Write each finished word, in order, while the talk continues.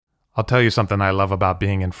I'll tell you something I love about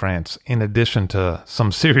being in France, in addition to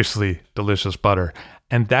some seriously delicious butter,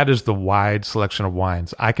 and that is the wide selection of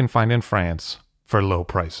wines I can find in France for low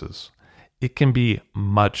prices. It can be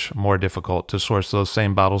much more difficult to source those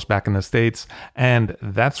same bottles back in the States, and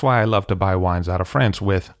that's why I love to buy wines out of France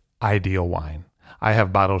with Ideal Wine. I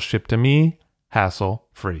have bottles shipped to me,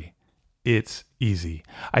 hassle-free. It's easy.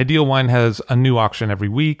 Ideal Wine has a new auction every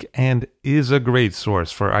week and is a great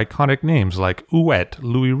source for iconic names like Ouet,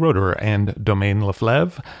 Louis Roeder, and Domaine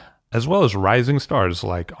Leflevre, as well as rising stars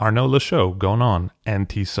like Arnaud Lachaud, Gonon, and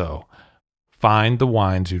Tissot. Find the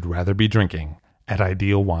wines you'd rather be drinking at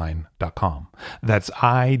idealwine.com. That's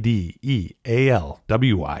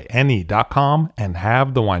IDEALWINE.com and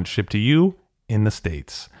have the wine shipped to you in the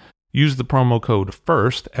States. Use the promo code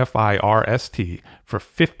FIRST, F-I-R-S-T, for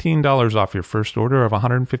 $15 off your first order of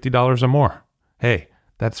 $150 or more. Hey,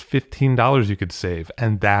 that's $15 you could save,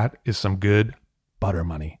 and that is some good butter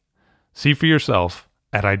money. See for yourself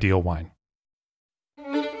at Ideal Wine.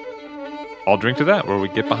 I'll drink to that, where we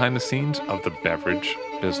get behind the scenes of the beverage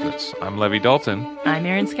business. I'm Levi Dalton. I'm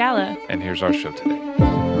Erin Scala. And here's our show today.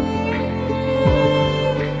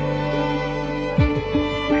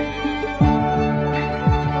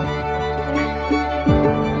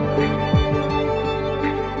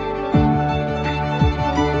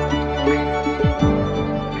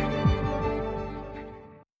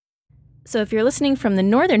 So if you're listening from the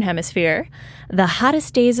Northern Hemisphere, the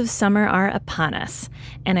hottest days of summer are upon us,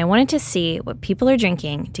 and I wanted to see what people are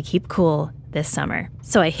drinking to keep cool this summer.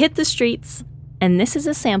 So I hit the streets, and this is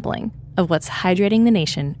a sampling of what's hydrating the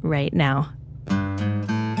nation right now.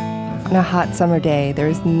 On a hot summer day,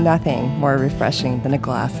 there's nothing more refreshing than a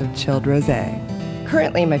glass of chilled rosé.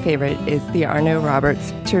 Currently, my favorite is the Arnaud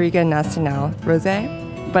Roberts Touriga Nationale Rosé,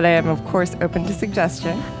 but I am, of course, open to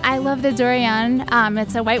suggestion. I love the Dorian.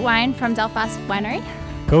 It's a white wine from Delphos Winery.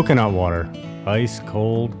 Coconut water. Ice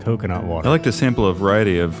cold coconut water. I like to sample a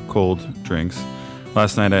variety of cold drinks.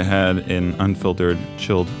 Last night I had an unfiltered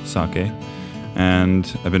chilled sake, and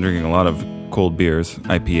I've been drinking a lot of cold beers,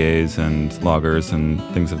 IPAs and lagers and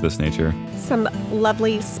things of this nature. Some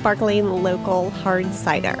lovely, sparkling, local hard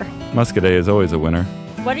cider. Muscadet is always a winner.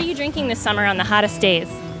 What are you drinking this summer on the hottest days?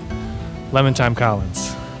 Lemon Thyme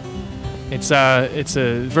Collins. It's a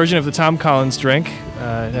version of the Tom Collins drink.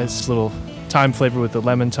 It has a little thyme flavor with the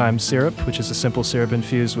lemon thyme syrup, which is a simple syrup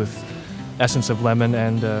infused with essence of lemon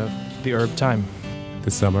and the herb thyme.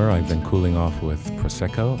 This summer, I've been cooling off with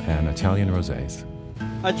Prosecco and Italian rosés.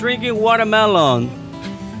 I'm drinking watermelon.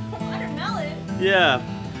 Watermelon? Yeah.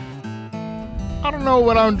 I don't know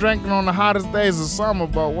what I'm drinking on the hottest days of summer,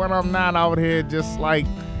 but when I'm not out here just like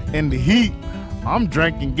in the heat, I'm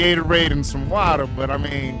drinking Gatorade and some water, but I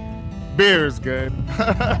mean, beer is good.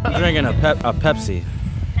 I'm drinking a Pepsi. Pepsi?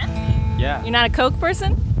 Yeah. You're not a Coke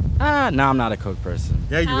person? No, I'm not a Coke person.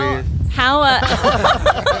 Yeah, you is.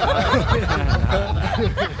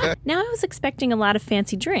 Now I was expecting a lot of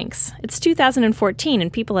fancy drinks. It's 2014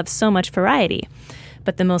 and people have so much variety.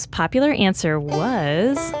 But the most popular answer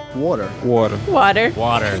was... Water. Water.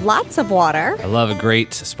 Lots of water. I love a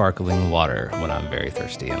great sparkling water when I'm very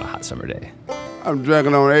thirsty on a hot summer day. I'm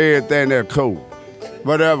drinking on everything that's cold.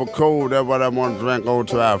 Whatever cold, that's what I want to drink over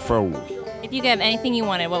till I froze. If you could have anything you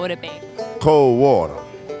wanted, what would it be? Cold water.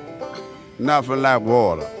 Nothing like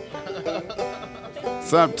water.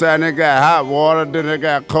 Sometimes they got hot water, then they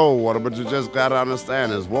got cold water, but you just got to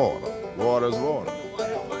understand it's water. Water is water.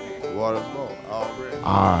 Water is water.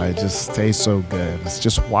 It just tastes so good. It's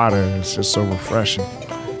just water. It's just so refreshing.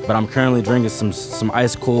 But I'm currently drinking some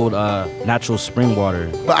ice cold natural spring water.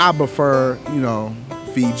 But I prefer,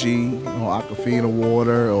 Fiji, Aquafina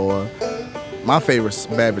water, or my favorite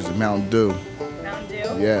beverage is Mountain Dew. Mountain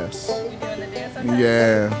Dew? Yes. You doing the dew sometimes?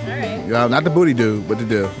 Yeah. All right. Yeah, not the booty dew, but the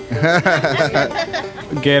dew.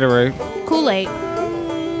 Gatorade. Kool-Aid.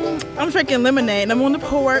 I'm drinking lemonade. I'm on the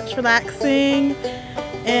porch relaxing,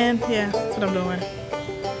 and yeah, that's what I'm doing.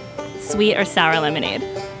 Sweet or sour lemonade?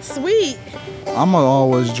 Sweet. I'm going to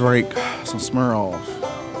always drink some Smirnoff.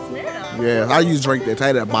 Smirnoff? Yeah, I used to drink that. I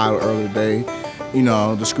had that bottle earlier today.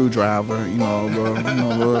 The screwdriver,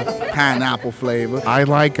 the pineapple flavor. I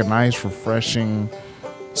like a nice, refreshing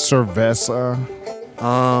cerveza.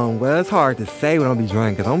 Well, it's hard to say what I'm be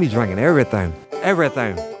drinking, because I'm be drinking everything.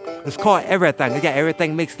 Everything. It's called everything. They got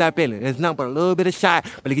everything mixed up in it. It's nothing but a little bit of shot,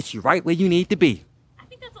 but it gets you right where you need to be. I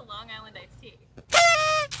think that's a Long Island iced tea.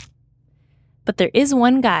 But there is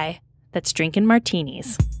one guy that's drinking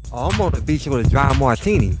martinis. Oh, I'm on the beach with a dry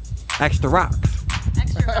martini. Extra rocks.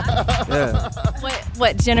 Extra rocks? Yeah.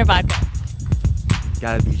 What, gin or vodka?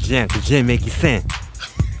 Gotta be gin, because gin make you sin.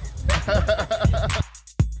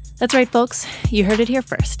 That's right, folks. You heard it here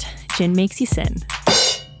first. Gin makes you sin.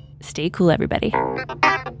 Stay cool, everybody.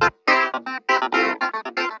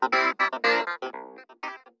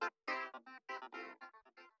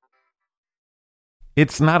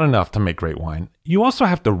 It's not enough to make great wine. You also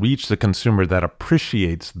have to reach the consumer that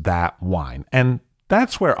appreciates that wine. And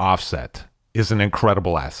that's where Offset is an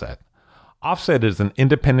incredible asset. Offset is an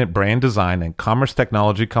independent brand design and commerce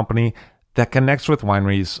technology company that connects with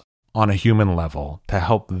wineries on a human level to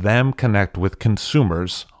help them connect with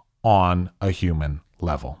consumers on a human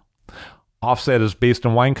level. Offset is based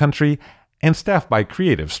in wine country and staffed by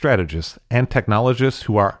creative strategists and technologists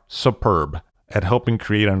who are superb at helping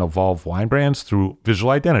create and evolve wine brands through visual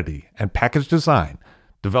identity and package design,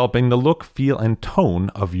 developing the look, feel, and tone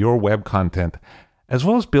of your web content, as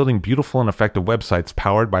well as building beautiful and effective websites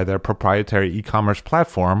powered by their proprietary e-commerce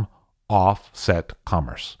platform, Offset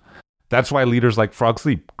Commerce. That's why leaders like Frog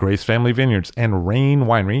Sleep, Grace Family Vineyards, and Rain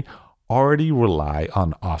Winery already rely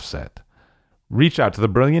on Offset. Reach out to the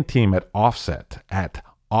brilliant team at Offset at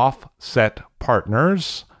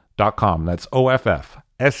offsetpartners.com. That's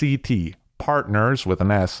OFFSET partners with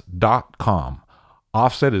an S.com.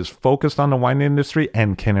 Offset is focused on the wine industry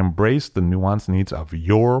and can embrace the nuanced needs of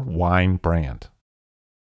your wine brand.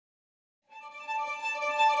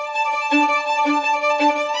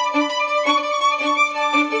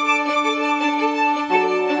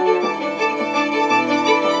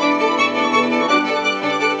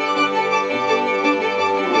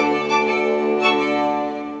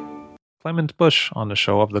 Clemens Busch on the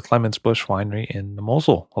show of the Clemens Busch Winery in the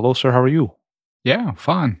Mosel. Hello, sir. How are you? Yeah,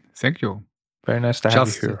 fine. Thank you. Very nice to have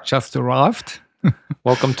you here. Just arrived.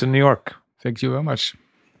 Welcome to New York. Thank you very much.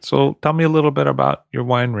 So tell me a little bit about your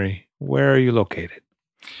winery. Where are you located?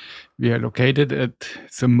 We are located at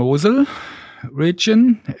the Mosel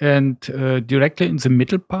region and directly in the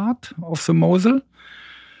middle part of the Mosel.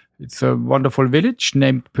 It's a wonderful village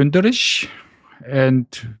named Pünderich. And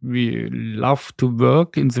we love to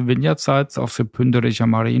work in the vineyard sites of the Pündericher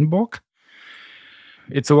Marienburg.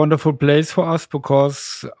 It's a wonderful place for us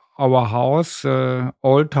because our house,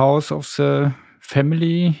 old house of the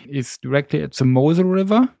family, is directly at the Mosel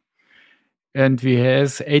River. And we have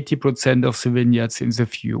 80% of the vineyards in the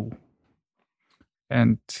view.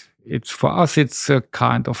 And for us, it's a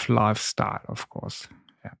kind of lifestyle, of course.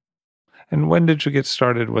 Yeah. And when did you get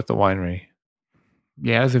started with the winery?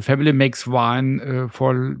 Yeah, the family makes wine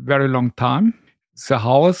for a very long time. The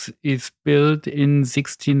house is built in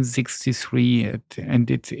 1663 and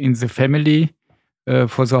it's in the family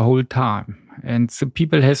for the whole time. And the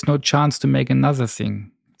people has no chance to make another thing.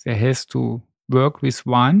 They has to work with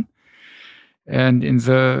wine. And in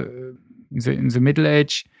the Middle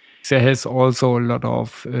Age, there has also a lot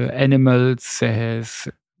of animals. It's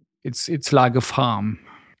like a farm.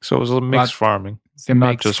 So it was a mixed farming. They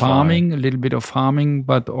make farming, a little bit of farming,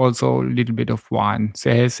 but also a little bit of wine.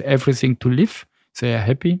 They has everything to live. They are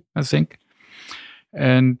happy, I think.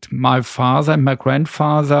 And my father and my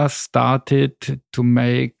grandfather started to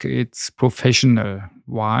make its professional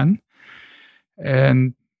wine.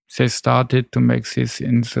 And they started to make this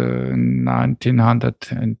in the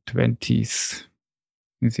 1920s,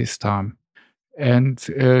 in this time. And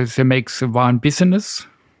they make the wine business.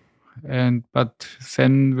 But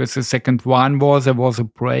then with the Second Wine War, there was a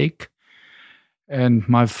break. And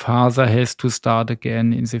my father has to start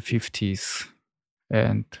again in the 50s.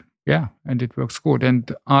 And it works good.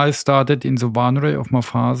 And I started in the winery of my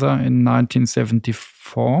father in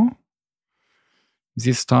 1974.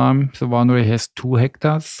 This time, the winery has 2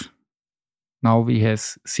 hectares. Now we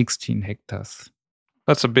have 16 hectares.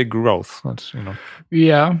 That's a big growth.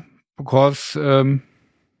 Yeah, because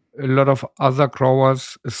a lot of other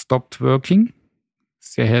growers stopped working.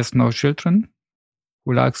 They has no children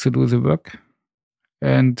who likes to do the work.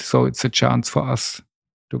 And so it's a chance for us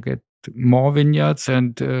to get more vineyards.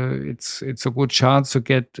 And it's a good chance to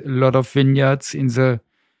get a lot of vineyards in the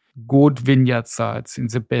good vineyard sites, in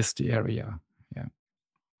the best area. Yeah.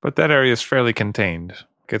 But that area is fairly contained.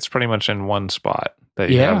 It's pretty much in one spot that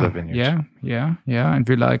you have the vineyards. Yeah. And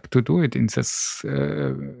we like to do it in this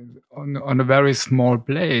on a very small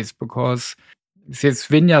place because this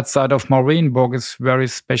vineyard side of Marienburg is very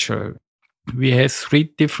special. We have 3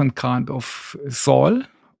 different kind of soil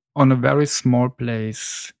on a very small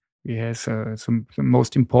place. We have the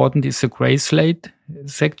most important is the gray slate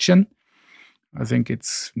section. I think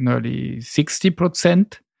it's nearly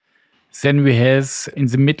 60%. Then we have in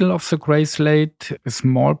the middle of the gray slate a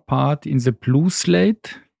small part in the blue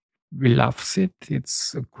slate. We love it.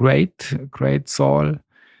 It's a great soil.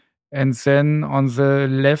 And then on the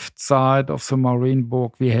left side of the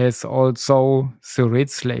Marienburg, we have also the red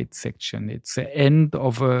slate section. It's the end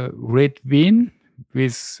of a red vein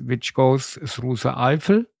which goes through the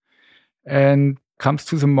Eifel and comes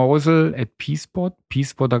to the Mosel at Piespotter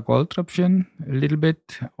Goldtröpfchen a little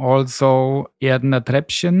bit. Also Erdener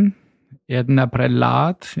Treppchen, Erdener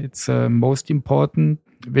Prälat. It's the most important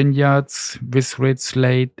vineyards with red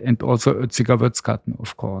slate, and also Ötziger Würzgarten,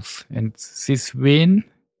 of course. And this vein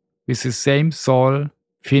with the same soil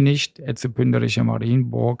finished at the Pünderischer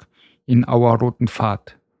Marienburg in our Roten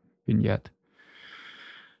Pfad vineyard.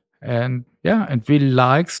 And we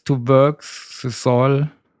likes to work the soil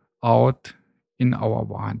out in our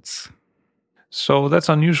wines. So that's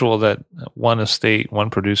unusual that one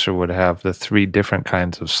producer would have the 3 different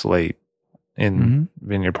kinds of slate in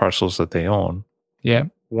vineyard parcels that they own. Yeah.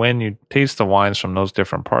 When you taste the wines from those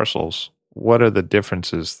different parcels, what are the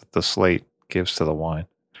differences that the slate gives to the wine?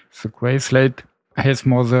 The gray slate has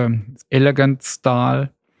more the elegant style.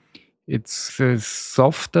 It's a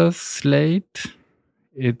softer slate.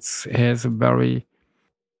 It has a very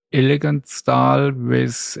elegant style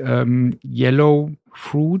with yellow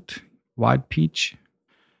fruit, white peach.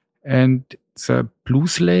 And the blue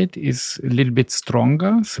slate is a little bit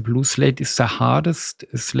stronger. The blue slate is the hardest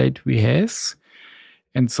slate we have.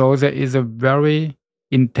 And so there is a very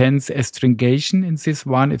intense astringation in this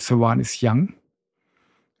wine if the wine is young.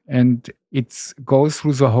 And it goes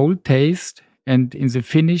through the whole taste. And in the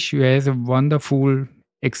finish, you have a wonderful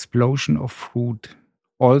explosion of fruit.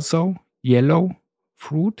 Also, yellow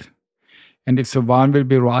fruit. And if the wine will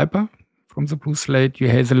be riper from the blue slate, you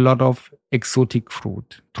have a lot of exotic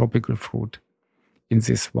fruit, tropical fruit in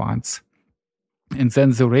these wines. And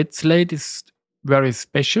then the red slate is very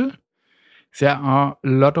special. There are a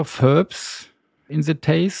lot of herbs in the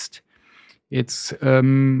taste. It's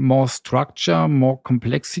more structure, more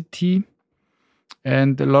complexity.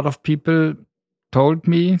 And a lot of people told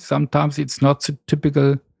me sometimes it's not the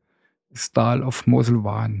typical style of Mosel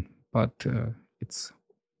wine, but it's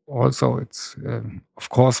of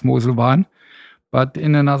course Mosel wine, but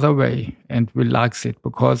in another way. And we like it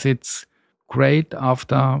because it's great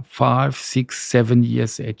after 5, 6, 7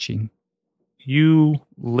 years aging. You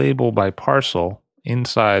label by parcel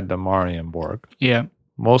inside the Marienburg. Yeah.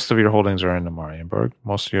 Most of your holdings are in the Marienburg,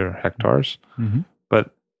 most of your hectares. Mm-hmm.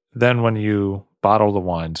 But then when you bottle the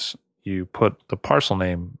wines, you put the parcel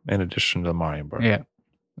name in addition to the Marienburg. Yeah.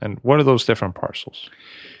 And what are those different parcels?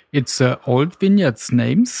 It's old vineyards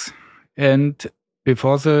names. And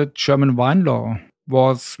before the German wine law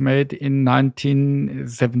was made in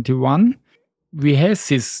 1971, we have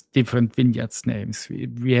these different vineyards names.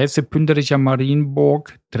 We have the Pünderischer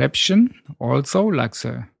Marienburg Treppchen, also like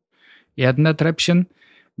the Erdener Treppchen.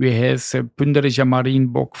 We have the Pünderischer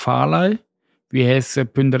Marienburg Fahrlei. We have the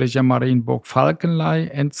Pünderischer Marienburg Falkenlei,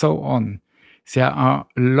 and so on. There are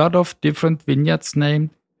a lot of different vineyards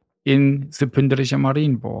named in the Pünderischer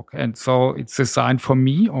Marienburg. And so it's a sign for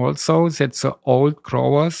me also that the old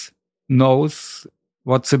growers knows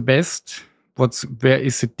what's the best, where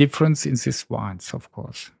is the difference in these wines, of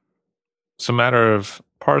course. It's a matter of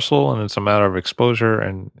parcel and it's a matter of exposure,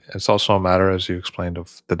 and it's also a matter, as you explained,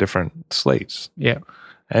 of the different slates. Yeah.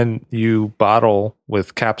 And you bottle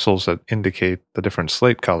with capsules that indicate the different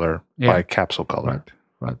slate color by capsule color.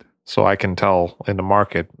 Right. So I can tell in the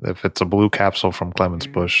market if it's a blue capsule from Clemens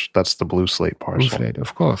Busch, that's the blue slate parcel. Blue slate,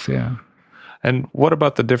 of course, yeah. And what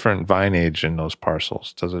about the different vine age in those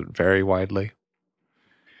parcels? Does it vary widely?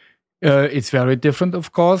 It's very different,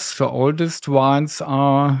 of course. The oldest wines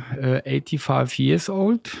are 85 years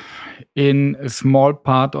old. In a small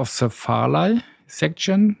part of the Fahrlei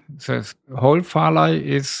section, the whole Fahrlei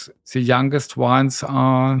is, the youngest wines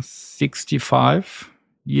are 65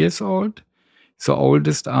 years old. The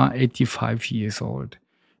oldest are 85 years old.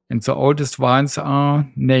 And the oldest wines are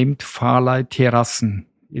named Fahrlei Terrassen.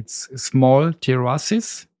 It's small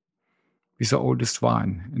terraces with the oldest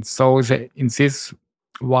wine. And so in this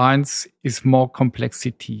wines is more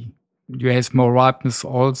complexity. You have more ripeness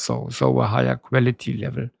also, so a higher quality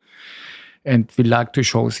level. And we like to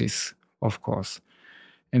show this, of course.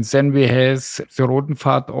 And then we have the Roten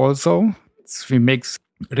Pfad also. We make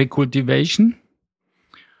recultivation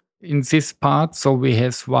in this part. So we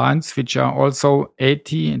have wines which are also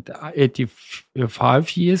 80 and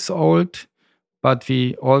 85 years old, but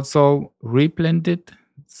we also replanted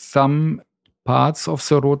some parts of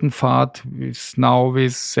the Roten Pfad with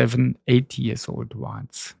 7-8 years old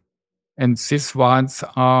wines. And these wines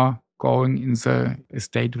are going in the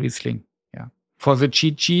estate Riesling. Yeah. For the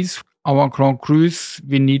GGs, our Grand Crus,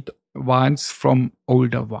 we need wines from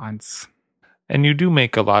older wines. And you do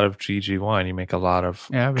make a lot of GG wine. You make a lot of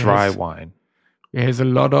dry wine. There's a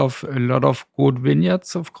lot of good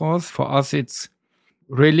vineyards, of course. For us, it's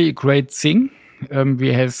really a great thing.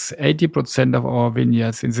 We have 80% of our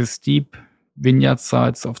vineyards in the steep vineyard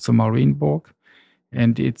sides of the Marienburg,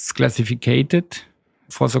 and it's classified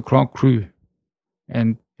for the Grand Cru.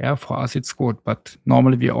 And for us, it's good. But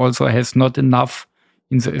normally, we also has not enough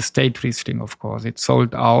in the estate Riesling, of course. It's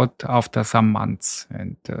sold out after some months,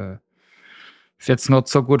 and that's not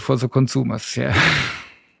so good for the consumers. Yeah.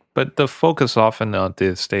 But the focus often at the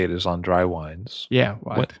estate is on dry wines. Yeah,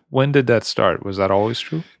 right. When did that start? Was that always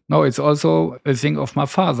true? No, it's also a thing of my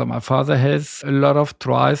father. My father has a lot of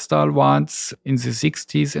dry style wines in the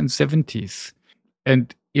 60s and 70s.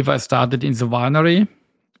 And if I started in the winery,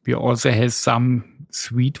 we also had some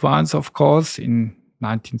sweet wines, of course. In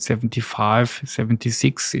 1975,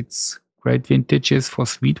 76, it's great vintages for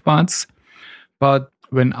sweet wines. But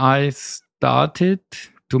when I started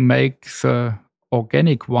to make the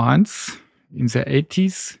organic wines in the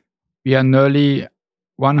 80s, we are nearly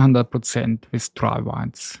 100% with dry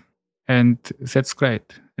wines. And that's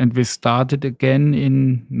great. And we started again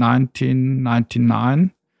in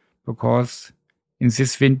 1999 because in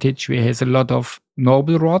this vintage we have a lot of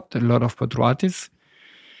noble rot, a lot of botrytis.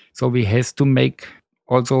 So we have to make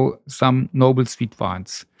also some noble sweet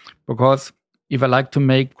wines. Because if I like to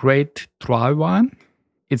make great dry wine,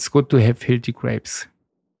 it's good to have healthy grapes.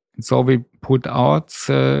 And so we put out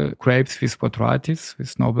grapes with botrytis,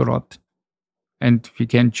 with noble rot. And we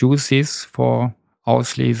can choose this for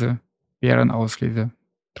Auslese, Beerenauslese,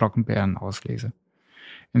 Trockenbeerenauslese.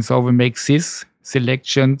 And so we make these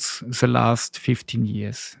selections the last 15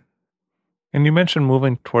 years. And you mentioned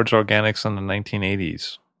moving towards organics in the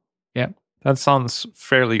 1980s. Yeah. That sounds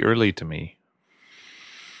fairly early to me.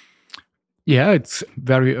 Yeah, it's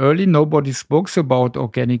very early. Nobody spoke about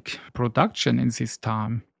organic production in this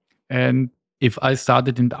time. And if I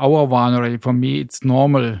started in our winery, for me, it's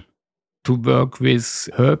normal to work with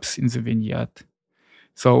herbs in the vineyard.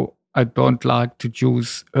 So I don't like to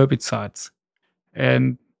use herbicides.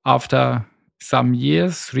 And after some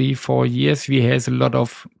years, 3-4 years, we had a lot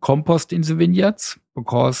of compost in the vineyards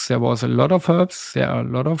because there was a lot of herbs. There are a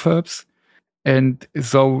lot of herbs. And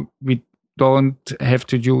so we don't have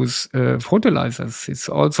to use fertilizers. It's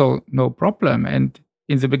also no problem. And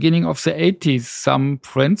in the beginning of the 80s, some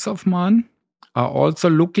friends of mine are also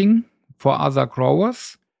looking for other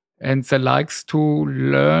growers, and they likes to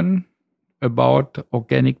learn about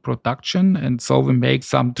organic production. And so we make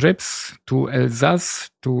some trips to Alsace,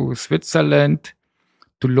 to Switzerland,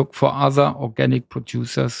 to look for other organic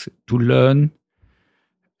producers to learn.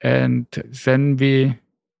 And then we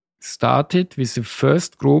started with the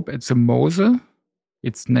first group at the Mosel.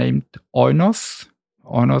 It's named Oinos.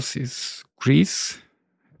 Oinos is Greece,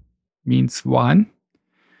 means wine.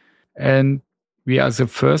 And we are the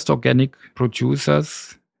first organic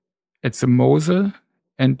producers at the Mosel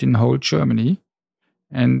and in whole Germany.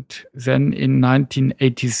 And then in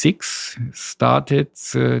 1986 started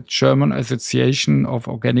the German Association of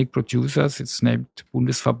Organic Producers. It's named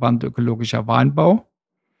Bundesverband Ökologischer Weinbau.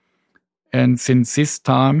 And since this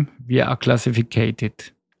time, we are classified.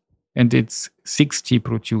 And it's 60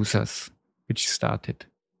 producers which started.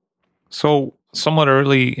 So somewhat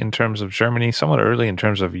early in terms of Germany, somewhat early in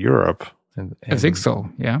terms of Europe. And I think so,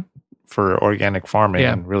 yeah. For organic farming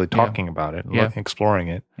and really talking about it and exploring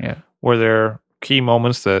it. Yeah. Were there key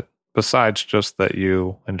moments that, besides just that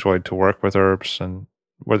you enjoyed to work with herbs, and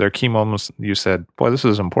were there key moments you said, boy, this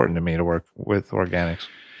is important to me to work with organics?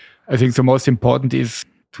 I think the most important is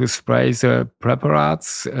to spray the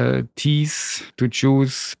preparates, teas, to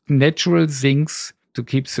choose natural things to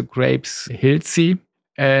keep the grapes healthy.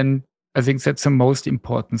 And I think that's the most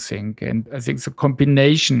important thing. And I think the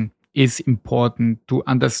combination is important to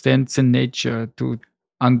understand the nature, to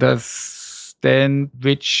understand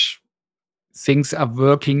which things are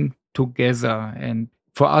working together. And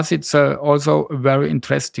for us, it's also a very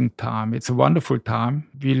interesting time. It's a wonderful time.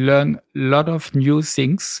 We learn a lot of new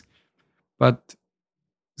things, but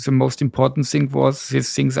the most important thing was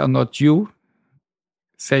these things are not new.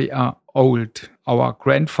 They are old. Our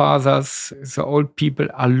grandfathers, the old people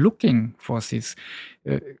are looking for this.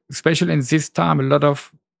 Especially in this time, a lot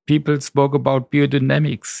of people spoke about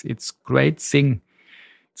biodynamics. It's a great thing.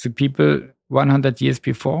 The people 100 years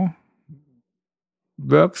before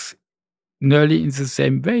works nearly in the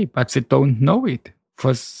same way, but they don't know it.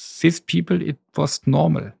 For these people, it was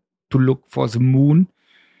normal to look for the moon,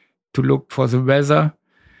 to look for the weather.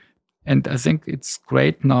 And I think it's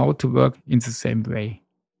great now to work in the same way.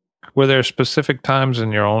 Were there specific times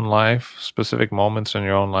in your own life, specific moments in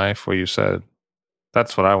your own life where you said,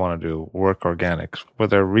 That's what I want to do, work organic. Were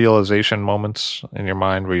there realization moments in your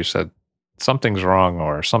mind where you said, something's wrong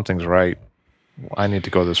or something's right? I need to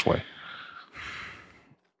go this way.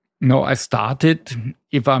 No, I started,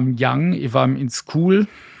 if I'm young, if I'm in school,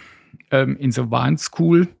 in the wine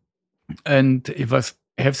school, and if I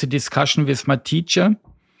have the discussion with my teacher,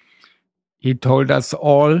 he told us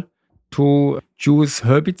all to choose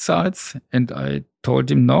herbicides, and I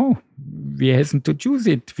told him, no, we hasn't to choose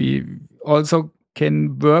it. We also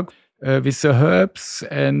can work with the herbs,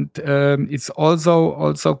 and it's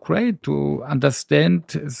also great to understand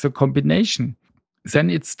the combination.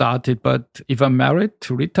 Then it started, but if I'm married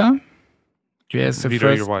to Rita,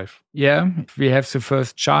 Rita, your wife. Yeah, we have the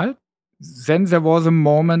first child. Then there was a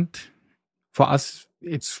moment for us,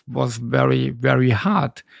 it was very, very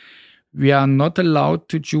hard. We are not allowed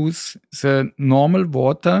to choose the normal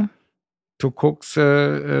water to cook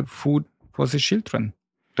the food for the children.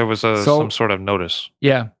 There was some sort of notice.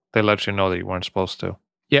 Yeah. They let you know that you weren't supposed to.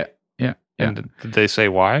 Yeah. And did they say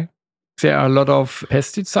why? There are a lot of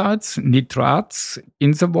pesticides, nitrates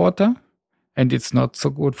in the water, and it's not so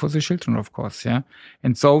good for the children, of course. Yeah.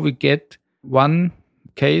 And so we get 1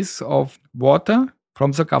 case of water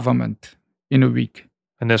from the government in a week.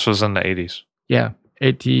 And this was in the 80s? Yeah.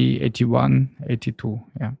 80, 81, 82,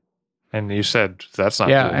 yeah. And you said that's not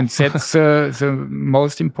yeah, cool. And that's the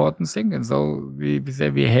most important thing. And so we say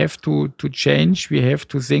we have to change, we have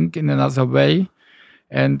to think in another way.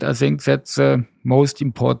 And I think that's the most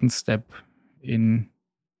important step in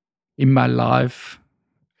my life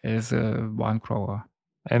as a wine grower.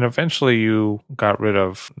 And eventually you got rid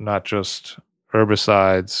of not just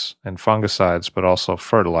herbicides and fungicides, but also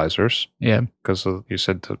fertilizers. Yeah. Because you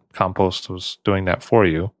said the compost was doing that for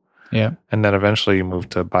you. Yeah. And then eventually you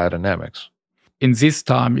moved to biodynamics. In this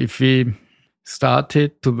time, if we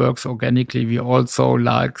started to work organically, we also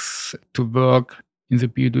like to work in the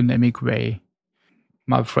biodynamic way.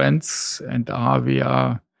 My friends and we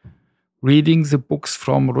are reading the books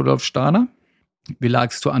from Rudolf Steiner. We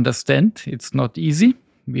like to understand. It's not easy.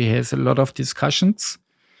 We have a lot of discussions.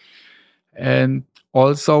 And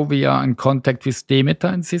also we are in contact with Demeter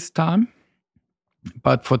in this time.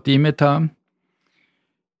 But for Demeter,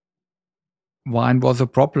 wine was a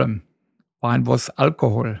problem. Wine was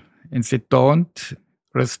alcohol. And they don't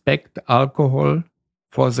respect alcohol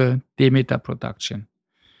for the Demeter production.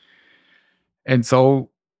 And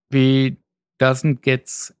so we doesn't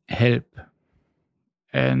get help.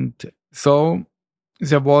 And so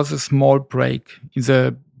there was a small break in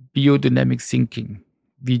the biodynamic thinking.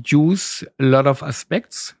 We use a lot of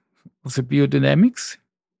aspects of the biodynamics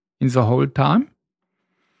in the whole time.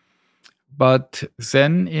 But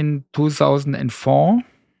then in 2004,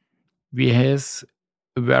 we had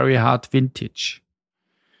a very hard vintage.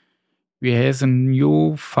 We had a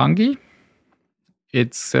new fungi.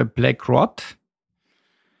 It's a black rot.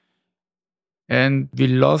 And we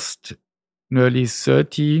lost nearly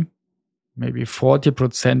 30, maybe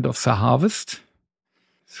 40% of the harvest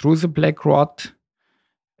through the black rot.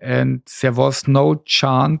 And there was no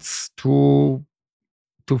chance to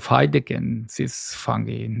fight against this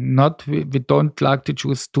fungi. We don't like to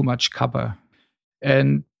choose too much cover.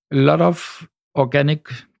 And a lot of organic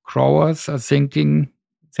growers are thinking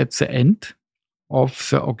that's the end of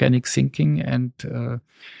the organic thinking. And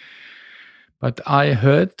but I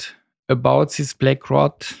heard about this black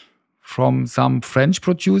rot from some French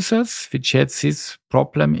producers, which had this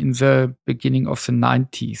problem in the beginning of the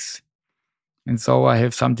 90s. And so I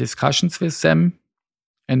have some discussions with them.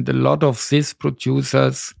 And a lot of these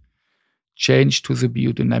producers change to the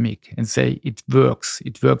biodynamic and say it works.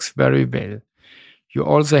 It works very well. You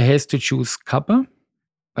also have to choose copper,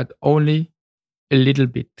 but only a little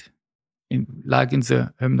bit, like in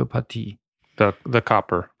the homeopathy. The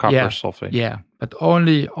copper sulfate. Yeah, but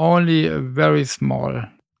only a very small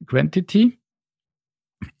quantity,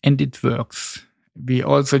 and it works. We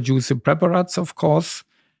also use the preparates, of course,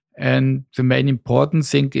 and the main important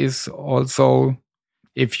thing is also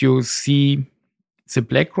if you see the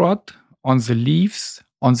black rot on the leaves,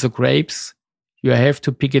 on the grapes, you have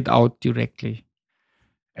to pick it out directly.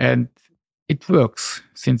 And it works.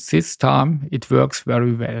 Since this time, it works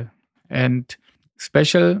very well. And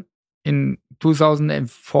special in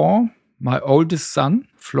 2004, my oldest son,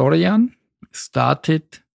 Florian, started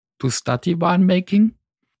to study winemaking.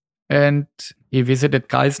 And he visited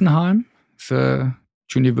Geisenheim, the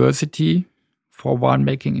university for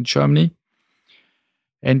winemaking in Germany.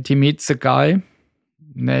 And he meets a guy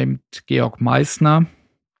named Georg Meissner.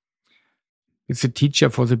 He's a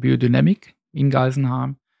teacher for the biodynamic in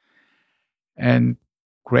Geisenheim. And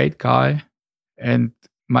great guy. And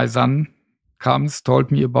my son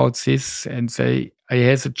told me about this and say, I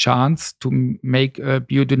had a chance to make a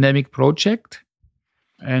biodynamic project.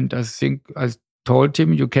 And I think I told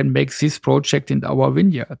him, you can make this project in our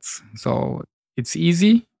vineyards. So it's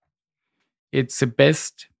easy. It's the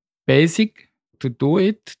best basic to do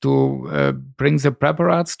it, to bring the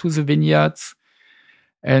preparates to the vineyards.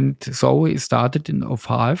 And so he started in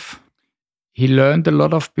 2005. He learned a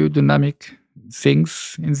lot of biodynamic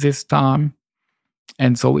things in this time.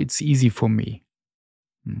 And so it's easy for me.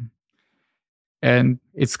 And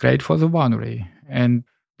it's great for the winery. And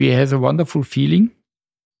we have a wonderful feeling.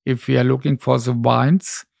 If we are looking for the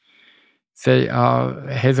wines, they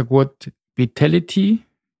has a good vitality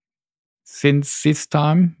since this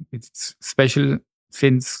time. It's special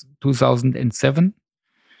since 2007.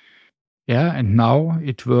 Yeah, and now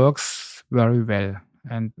it works very well.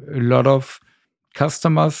 And a lot of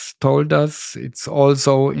customers told us it's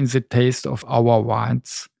also in the taste of our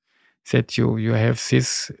wines that you have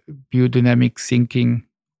this biodynamic thinking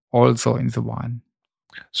also in the wine.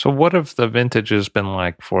 So what have the vintages been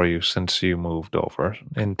like for you since you moved over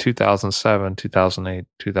in 2007, 2008,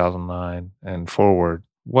 2009 and forward?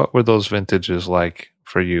 What were those vintages like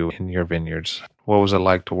for you in your vineyards? What was it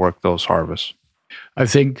like to work those harvests? I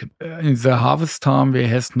think in the harvest time, there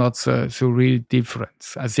has not the real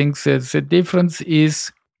difference. I think the difference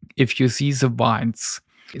is if you see the vines,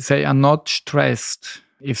 they are not stressed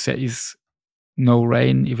if there is no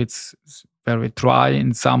rain, if it's very dry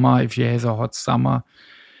in summer, if you have a hot summer.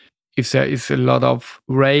 If there is a lot of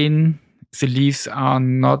rain, the leaves are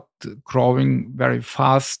not growing very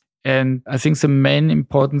fast. And I think the main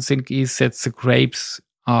important thing is that the grapes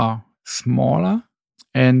are smaller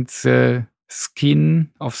and the skin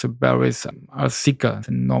of the berries are thicker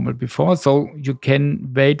than normal before. So you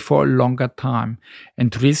can wait for a longer time.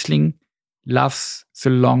 And Riesling loves the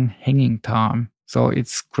long hanging time. So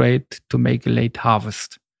it's great to make a late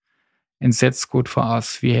harvest. And that's good for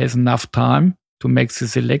us. We have enough time to make the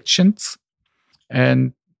selections.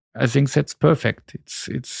 And I think that's perfect.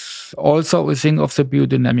 It's also a thing of the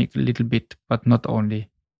biodynamic a little bit, but not only.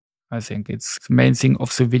 I think it's the main thing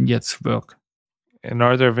of the vineyard's work. And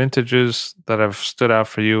are there vintages that have stood out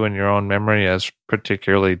for you in your own memory as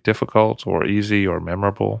particularly difficult or easy or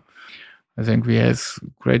memorable? I think we have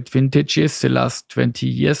great vintages the last 20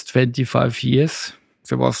 years, 25 years.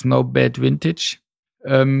 There was no bad vintage.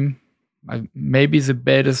 Maybe the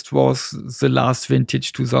baddest was the last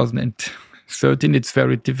vintage, 2013. It's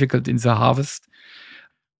very difficult in the harvest.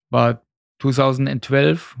 But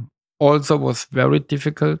 2012 also was very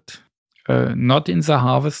difficult. Not in the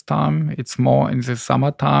harvest time. It's more in the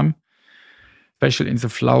summertime, especially in the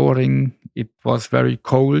flowering. It was very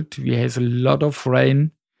cold. We had a lot of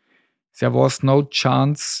rain. There was no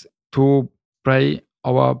chance to spray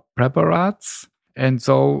our preparates. And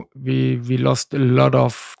so we lost a lot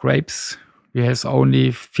of grapes. We had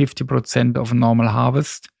only 50% of normal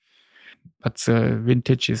harvest. But the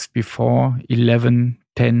vintages before, 11,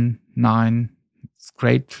 10, 9, it's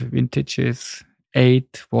great vintages.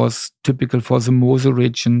 8 was typical for the Mosel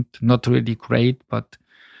region, not really great, but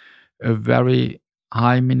a very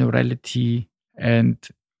high minerality and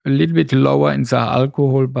a little bit lower in the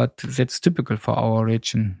alcohol, but that's typical for our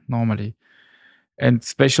region normally. And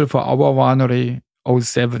special for our winery,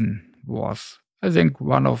 07 was, I think,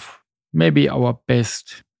 one of maybe our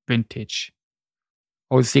best vintage.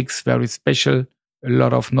 06, very special, a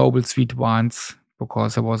lot of noble sweet wines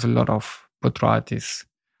because there was a lot of botrytis.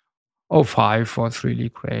 05 was really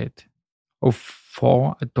great.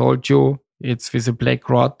 04, I told you, it's with a black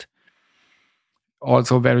rot.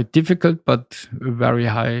 Also very difficult, but very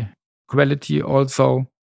high quality also.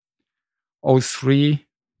 03,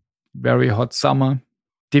 very hot summer.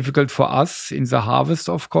 Difficult for us in the harvest,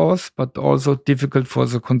 of course, but also difficult for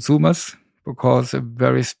the consumers because a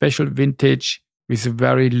very special vintage with a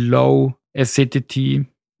very low acidity.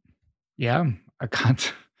 Yeah, I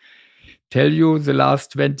can't tell you the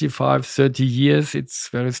last 25, 30 years, it's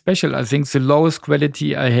very special. I think the lowest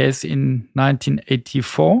quality I had in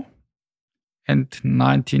 1984 and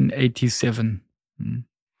 1987.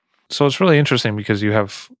 So it's really interesting because you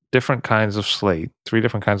have different kinds of slate, 3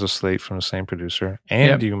 different kinds of slate from the same producer,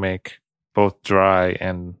 and you make both dry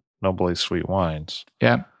and nobly sweet wines.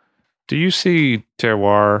 Yeah. Do you see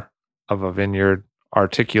terroir of a vineyard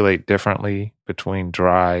articulate differently between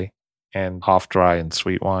dry and off-dry and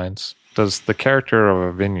sweet wines? Does the character of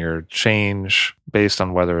a vineyard change based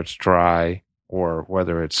on whether it's dry or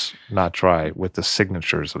whether it's not dry with the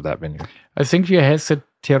signatures of that vineyard? I think we have the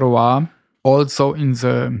terroir also in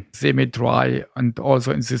the semi-dry and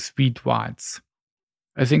also in the sweet wines.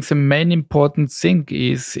 I think the main important thing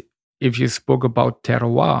is, if you spoke about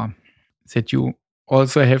terroir, that you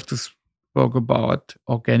also have to spoke about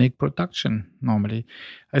organic production normally.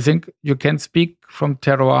 I think you can speak from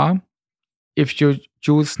terroir if you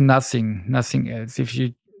use nothing else. If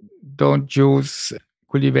you don't use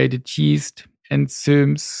cultivated yeast,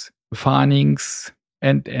 enzymes, farnings,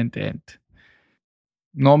 and.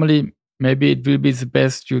 Normally, maybe it will be the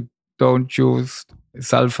best you don't use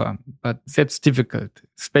sulfur, but that's difficult.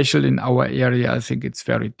 Especially in our area, I think it's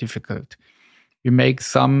very difficult. We make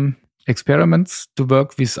some experiments to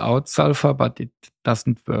work without sulfur, but it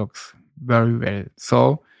doesn't work very well.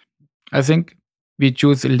 So I think we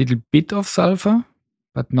choose a little bit of sulfur,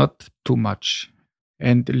 but not too much.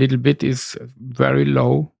 And a little bit is very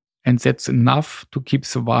low, and that's enough to keep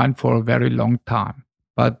the wine for a very long time.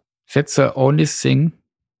 But that's the only thing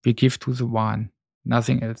we give to the wine,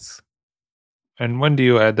 nothing else. And when do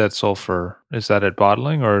you add that sulfur? Is that at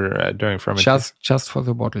bottling or during fermentation? Just for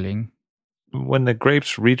the bottling. When the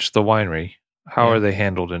grapes reach the winery, how are they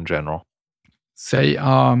handled in general? They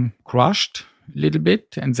are crushed a little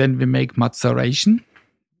bit, and then we make maceration.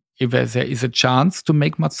 If there is a chance to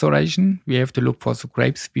make maceration, we have to look for the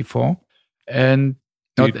grapes before. And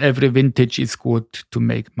not every vintage is good to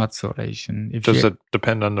make maceration. Does it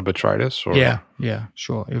depend on the botrytis? Or? Yeah,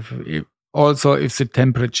 sure. If the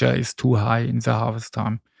temperature is too high in the harvest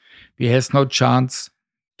time, we have no chance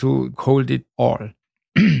to hold it all.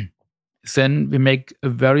 Then we make a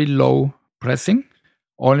very low pressing,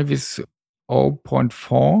 only with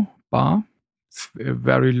 0.4 bar. It's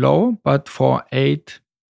very low, but for 8,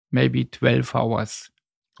 maybe 12 hours.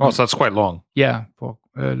 Oh, so that's quite long. Yeah, for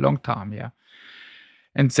a long time, yeah.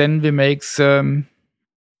 And then we make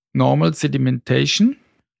normal sedimentation,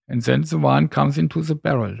 and then the wine comes into the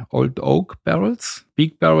barrel. Old oak barrels,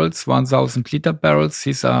 big barrels, 1,000-liter barrels.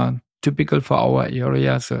 These are typical for our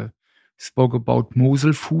area. So spoke about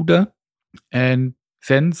Moselfuder. And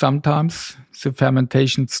then sometimes the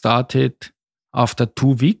fermentation started after 2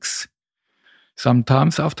 weeks,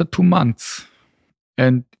 sometimes after 2 months.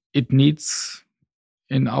 And it needs,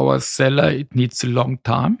 in our cellar, it needs a long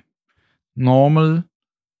time. Normal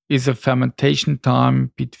is a fermentation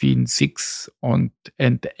time between 6 and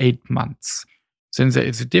 8 months. Then there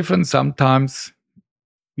is a difference. Sometimes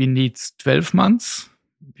we need 12 months.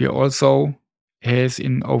 We also has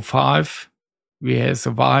in 05, we have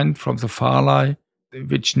a wine from the Farley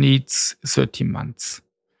which needs 30 months.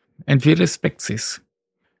 And we respect this.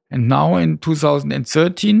 And now in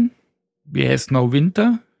 2013, we have no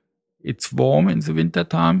winter. It's warm in the winter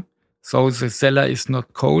time, so the cellar is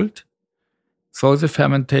not cold. So the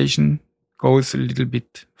fermentation goes a little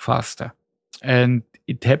bit faster. And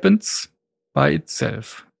it happens by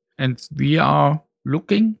itself. And we are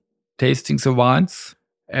looking, tasting the wines.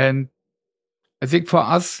 And I think for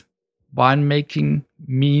us, winemaking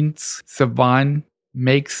means the wine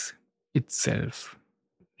makes itself.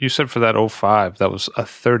 You said for that 05, that was a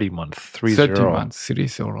 30-month, 30. 30 months, 30,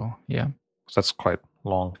 yeah. So that's quite a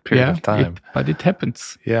long period of time. But it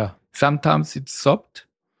happens. Yeah. Sometimes it stopped,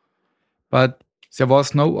 but there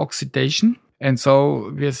was no oxidation. And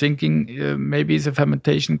so we're thinking maybe the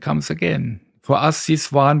fermentation comes again. For us,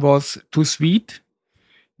 this wine was too sweet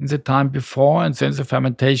in the time before, and then the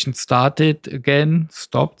fermentation started again,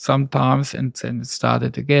 stopped sometimes, and then it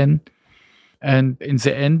started again. And in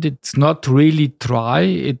the end, it's not really dry.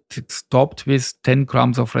 It stopped with 10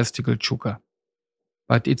 grams of residual sugar.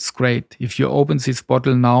 But it's great. If you open this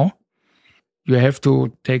bottle now, you have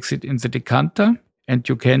to take it in the decanter, and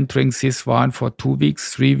you can drink this wine for 2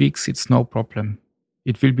 weeks, 3 weeks. It's no problem.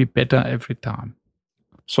 It will be better every time.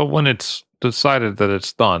 So when it's decided that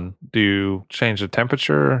it's done, do you change the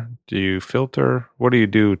temperature? Do you filter? What do you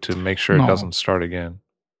do to make sure it doesn't start again?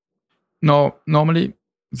 No, normally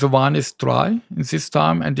the wine is dry in this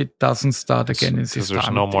time and it doesn't start again in this time. Because there's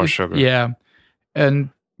no more sugar. Yeah. And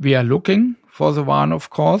we are looking for the wine, of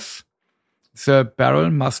course. The barrel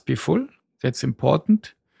must be full. That's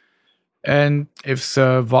important. And if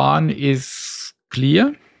the wine is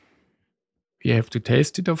clear, we have to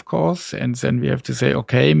taste it, of course. And then we have to say,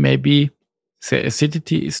 okay, maybe the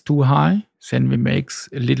acidity is too high. Then we make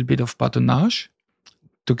a little bit of batonnage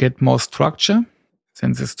to get more structure.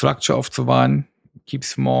 Then the structure of the wine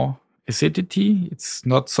keeps more acidity. It's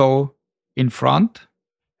not so in front.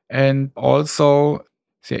 And also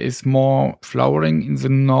there is more flowering in the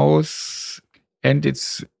nose. And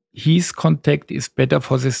its heat contact is better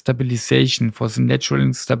for the stabilization, for the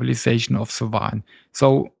natural stabilization of the wine.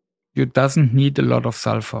 So you doesn't need a lot of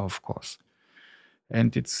sulfur, of course.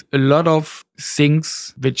 And it's a lot of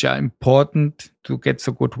things which are important to get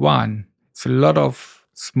the good wine. It's a lot of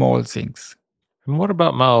small things. And what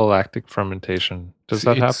about malolactic fermentation? Does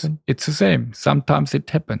that happen? It's the same. Sometimes it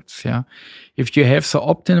happens, yeah. If you have the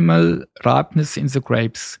optimal ripeness in the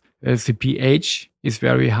grapes, the pH is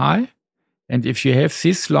very high. And if you have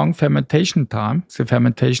this long fermentation time, the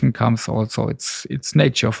fermentation comes also, it's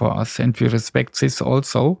nature for us. And we respect this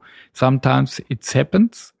also. Sometimes it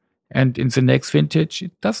happens. And in the next vintage,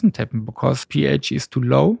 it doesn't happen because pH is too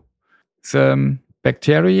low. The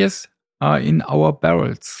bacteria are in our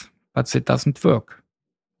barrels, but it doesn't work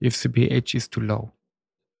if the pH is too low.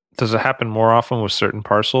 Does it happen more often with certain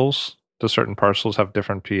parcels? Do certain parcels have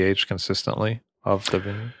different pH consistently of the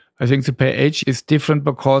vineyard? I think the pH is different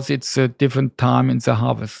because it's a different time in the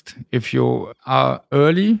harvest. If you are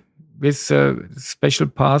early with special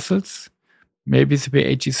parcels, maybe the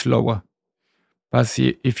pH is lower. But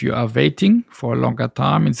if you are waiting for a longer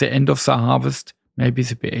time, in the end of the harvest, maybe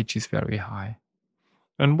the pH is very high.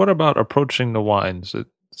 And what about approaching the wines? It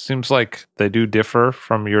seems like they do differ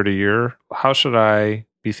from year to year. How should I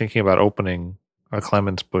be thinking about opening a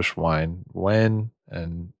Clemens Busch wine? When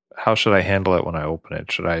and how should I handle it when I open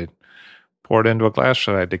it? Should I pour it into a glass?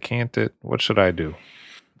 Should I decant it? What should I do?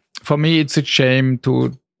 For me, it's a shame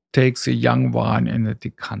to take the young wine in a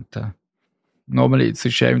decanter. Normally, it's a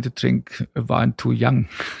shame to drink a wine too young.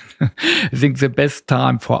 I think the best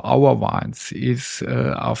time for our wines is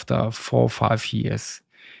after 4 or 5 years.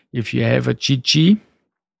 If you have a GG,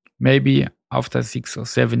 maybe after 6 or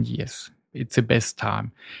 7 years, it's the best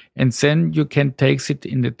time. And then you can take it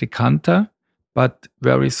in the decanter, but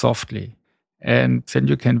very softly. And then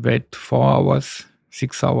you can wait 4 hours,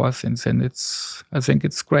 6 hours, and then I think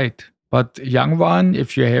it's great. But young wine,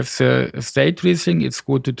 if you have the estate Riesling, it's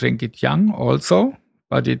good to drink it young also,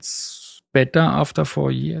 but it's better after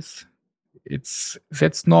 4 years.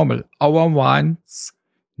 That's normal. Our wines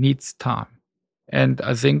needs time. And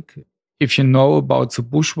I think if you know about the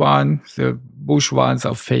Busch wine, the Busch wines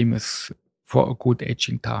are famous for a good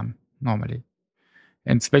aging time, normally.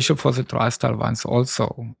 And especially for the dry style wines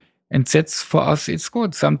also. And that's for us, it's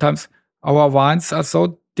good. Sometimes our wines are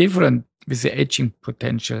so different with the aging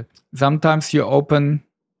potential. Sometimes you open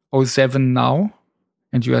 07 now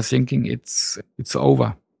and you are thinking it's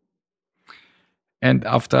over. And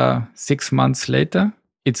after 6 months later,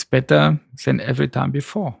 it's better than every time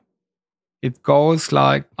before. It goes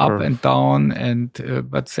like up and down,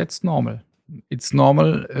 but that's normal. It's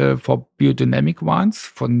normal for biodynamic wines,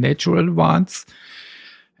 for natural wines.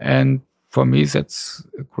 And for me, that's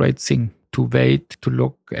a great thing to wait, to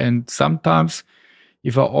look. And sometimes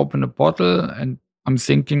if I open a bottle and I'm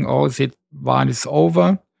thinking, oh, that wine is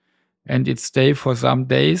over, and it stays for some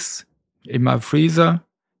days in my freezer,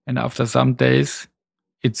 and after some days,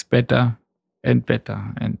 it's better and better.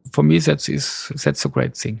 And for me, that's a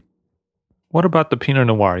great thing. What about the Pinot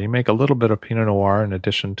Noir? You make a little bit of Pinot Noir in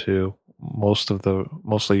addition to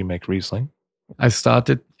mostly you make Riesling. I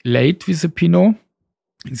started late with the Pinot.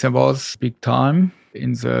 There was big time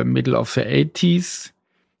in the middle of the 80s.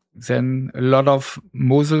 Then a lot of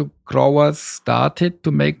Mosel growers started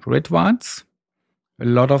to make red wines. A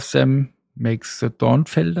lot of them makes the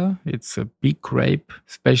Dornfelder. It's a big grape,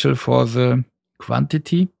 special for the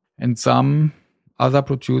quantity. And some other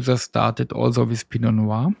producers started also with Pinot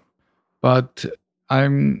Noir. But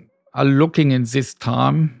I'm looking in this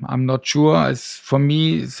time. I'm not sure. For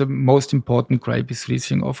me, the most important grape is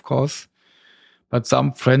Riesling, of course. But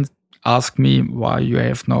some friends ask me why you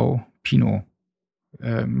have no Pinot.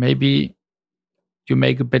 Maybe you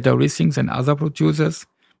make a better Riesling than other producers.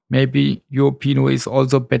 Maybe your Pinot is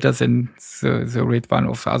also better than the red wine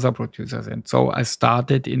of the other producers. And so I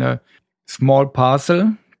started in a small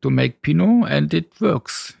parcel to make Pinot, and it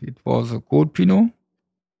works. It was a good Pinot.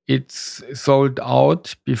 It's sold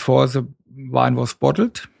out before the wine was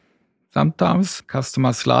bottled. Sometimes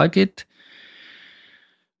customers like it.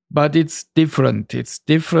 But it's different. It's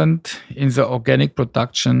different in the organic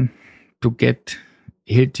production to get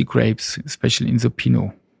healthy grapes, especially in the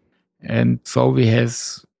Pinot. And so we have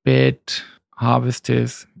bad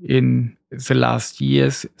harvests in the last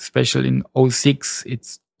years, especially in 06.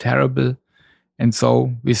 It's terrible. And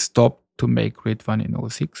so we stopped to make red wine in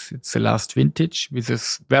 06. It's the last vintage with a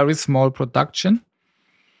very small production.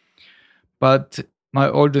 But my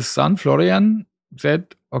oldest son, Florian,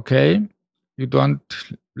 said, okay, you don't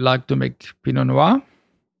like to make Pinot Noir.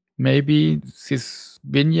 Maybe this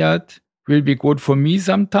vineyard will be good for me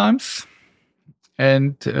sometimes.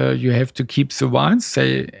 And you have to keep the wines.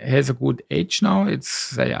 They has a good age now.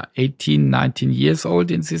 They are 18, 19 years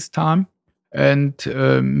old in this time. And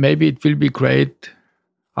maybe it will be great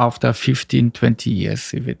after 15, 20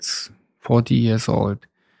 years, if it's 40 years old.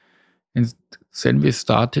 And then we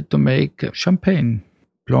started to make champagne,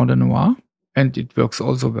 Blanc de Noir. And it works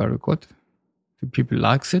also very good. The people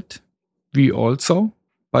likes it. We also,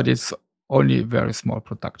 but it's only a very small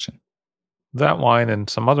production. That wine and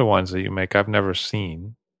some other wines that you make, I've never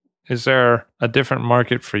seen. Is there a different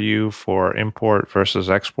market for you for import versus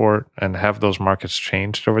export? And have those markets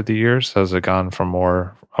changed over the years? Has it gone from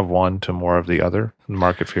more of one to more of the other, the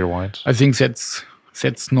market for your wines? I think that's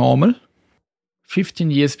normal.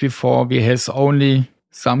 15 years before, we had only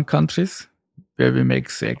some countries where we make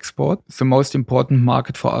the export. The most important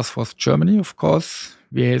market for us was Germany, of course.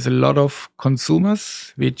 We had a lot of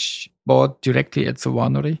consumers which bought directly at the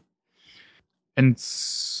winery. And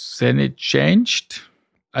then it changed.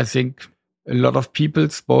 I think a lot of people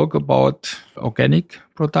spoke about organic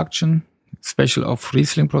production, especially of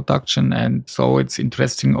Riesling production. And so it's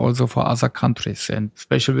interesting also for other countries. And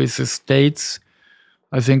especially with the States,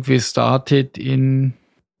 I think we started in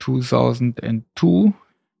 2002.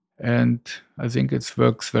 And I think it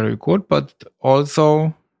works very good. But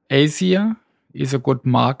also Asia is a good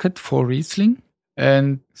market for Riesling.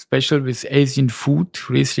 And especially with Asian food,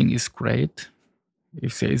 Riesling is great.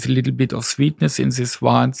 If there is a little bit of sweetness in these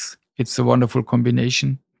wines, it's a wonderful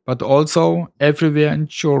combination. But also everywhere in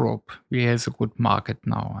Europe, we have a good market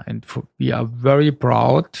now. And we are very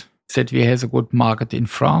proud that we have a good market in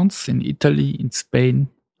France, in Italy, in Spain,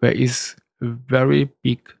 where is a very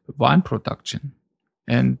big wine production.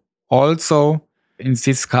 And also in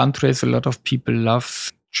these countries, a lot of people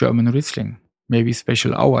love German Riesling, maybe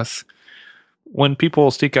special ours. When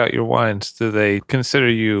people seek out your wines, do they consider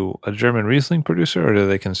you a German Riesling producer or do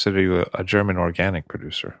they consider you a German organic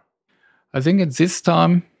producer? I think at this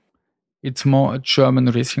time, it's more a German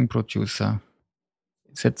Riesling producer.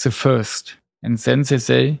 That's the first. And then they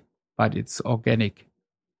say, but it's organic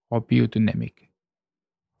or biodynamic.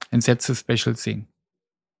 And that's a special thing.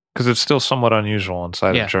 Because it's still somewhat unusual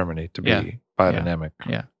inside of Germany to be biodynamic.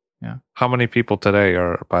 Yeah. How many people today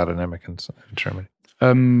are biodynamic in Germany?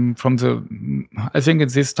 I think at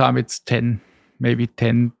this time it's 10, maybe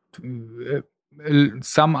 10.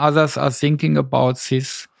 Some others are thinking about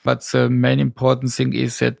this, but the main important thing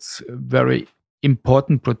is that very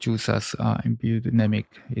important producers are in biodynamic.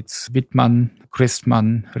 It's Wittmann,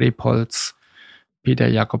 Christmann, Rebholz,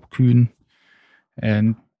 Peter Jakob Kühn,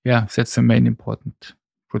 and that's the main important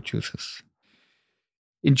producers.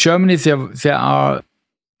 In Germany, there are.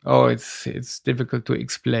 It's difficult to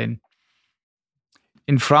explain.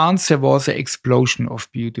 In France, there was an explosion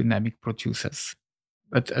of biodynamic producers.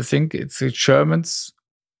 But I think it's the Germans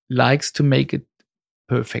likes to make it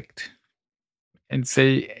perfect. And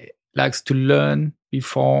they likes to learn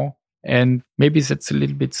before. And maybe that's a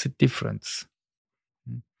little bit the difference.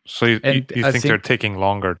 So you think they're taking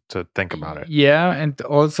longer to think about it? Yeah, and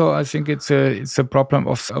also I think it's a problem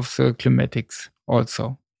of the climatics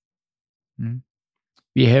also.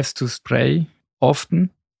 We have to spray often.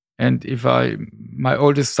 And my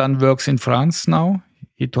oldest son works in France now.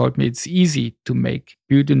 He told me it's easy to make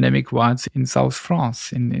biodynamic wines in South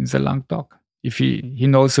France, in the Languedoc. If he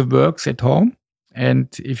knows the works at home, and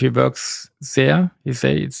if he works there, he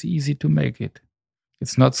say it's easy to make it.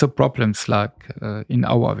 It's not so problems like in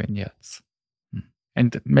our vineyards.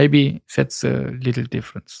 And maybe that's a little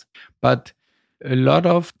difference. But a lot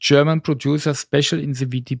of German producers, especially in the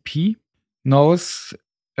VTP, knows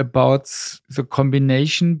about the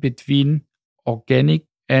combination between organic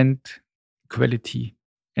and quality.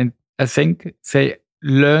 And I think they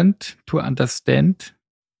learned to understand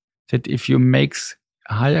that if you make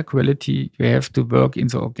higher quality, you have to work in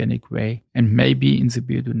the organic way and maybe in the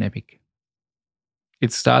biodynamic.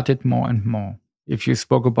 It started more and more. If you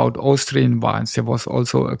spoke about Austrian wines, there was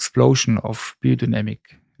also an explosion of biodynamic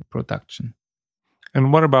production.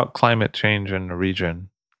 And what about climate change in the region?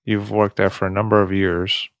 You've worked there for a number of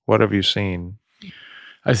years. What have you seen?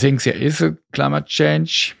 I think there is a climate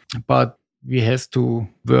change, but we have to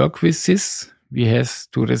work with this. We have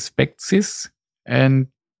to respect this. And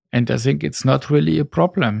I think it's not really a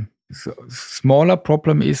problem. The smaller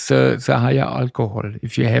problem is the higher alcohol,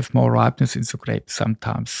 if you have more ripeness in the grape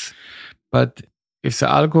sometimes. But if the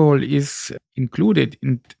alcohol is included,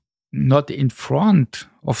 not in front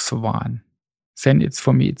of the wine, then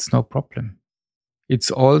for me, it's no problem. It's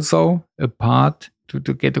also a part to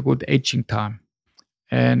get a good aging time.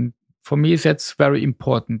 And for me, that's very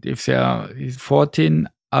important. If there is 14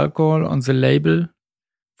 alcohol on the label,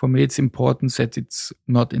 for me, it's important that it's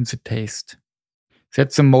not in the taste.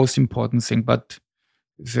 That's the most important thing. But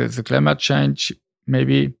the climate change,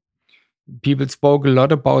 maybe people spoke a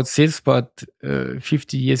lot about this, but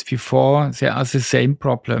 50 years before, there are the same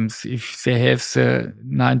problems. If they have the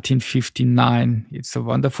 1959, it's a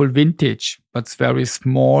wonderful vintage, but it's very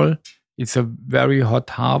small. It's a very hot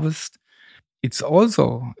harvest. it's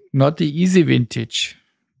also not the easy vintage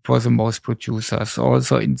for the most producers.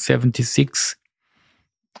 Also in 76,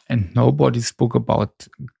 and nobody spoke about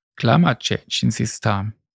climate change in this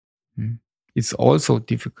time. It's also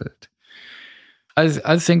difficult.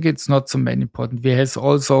 I think it's not so many important. We have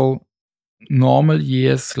also normal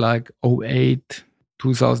years like 08,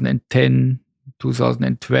 2010,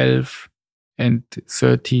 2012, and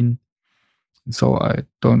 13. So I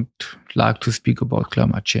don't like to speak about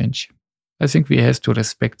climate change. I think we have to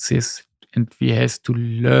respect this, and we have to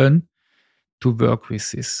learn to work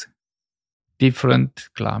with this different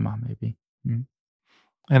climate, maybe.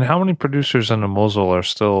 And how many producers in the Mosel are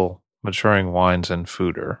still maturing wines in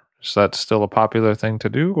foeder? Is that still a popular thing to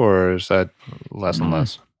do, or is that less and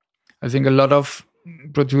less? I think a lot of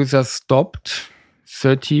producers stopped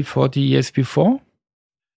 30, 40 years before.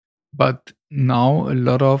 But now a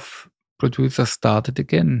lot of producers started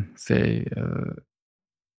again. They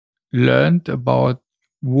learned about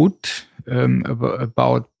wood,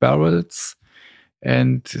 about barrels,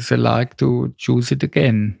 and they like to choose it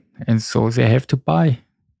again. And so they have to buy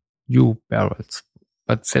new barrels.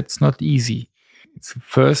 But that's not easy. It's the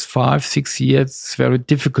first 5-6 years, it's very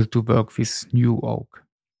difficult to work with new oak.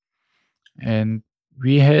 And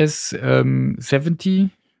we have 70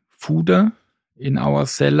 foeder in our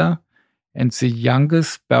cellar, and the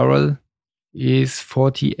youngest barrel is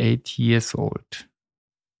 48 years old.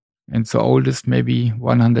 And the oldest maybe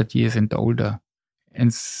 100 years and older.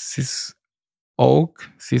 And this oak,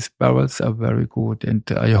 these barrels are very good, and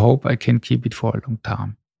I hope I can keep it for a long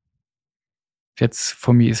time. That's,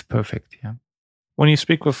 for me, is perfect, yeah. When you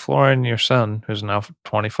speak with Florian, your son, who's now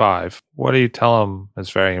 25, what do you tell him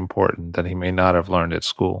is very important that he may not have learned at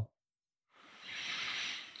school?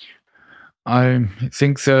 I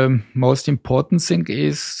think the most important thing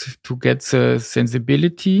is to get the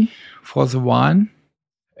sensibility for the wine,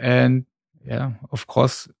 and yeah, of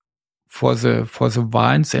course, for the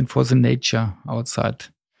wines and for the nature outside,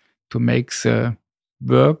 to make the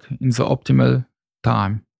work in the optimal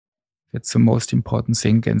time. That's the most important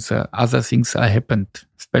thing, and the other things are happened,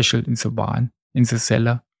 especially in the wine, in the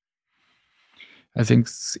cellar. I think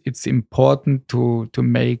it's important to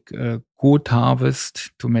make a good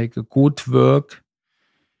harvest, to make a good work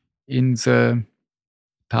in the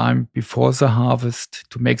time before the harvest,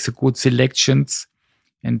 to make the good selections.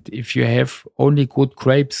 And if you have only good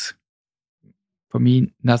grapes, for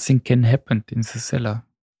me, nothing can happen in the cellar.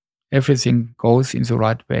 Everything goes in the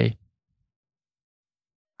right way.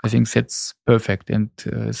 I think that's perfect, and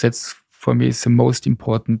that's, for me, is the most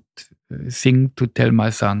important thing to tell my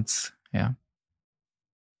sons. Yeah.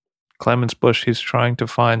 Clemens Busch, he's trying to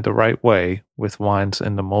find the right way with wines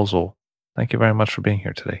in the Mosel. Thank you very much for being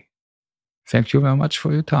here today. Thank you very much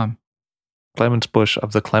for your time. Clemens Busch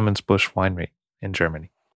of the Clemens Busch Winery in Germany.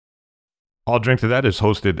 All Drink to That is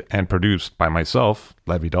hosted and produced by myself,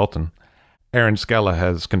 Levi Dalton. Aaron Scala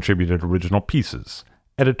has contributed original pieces.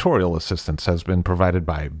 Editorial assistance has been provided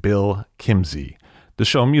by Bill Kimsey. The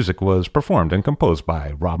show music was performed and composed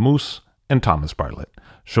by Rob Moose and Thomas Bartlett.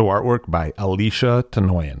 Show artwork by Alicia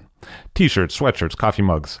Tenoyan. T-shirts, sweatshirts, coffee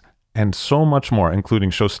mugs, and so much more,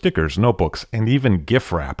 including show stickers, notebooks, and even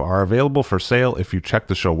gift wrap, are available for sale if you check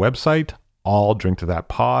the show website,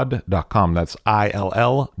 alldrinktothatpod.com. That's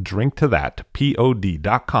ILL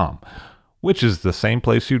drinktothatpod.com, which is the same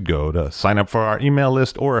place you'd go to sign up for our email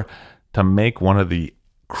list or to make one of the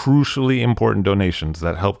crucially important donations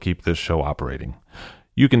that help keep this show operating.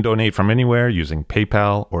 You can donate from anywhere using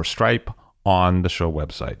PayPal or Stripe on the show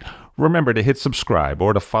website. Remember to hit subscribe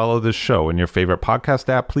or to follow this show in your favorite podcast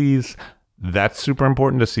app, please. That's super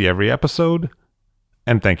important to see every episode.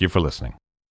 And thank you for listening.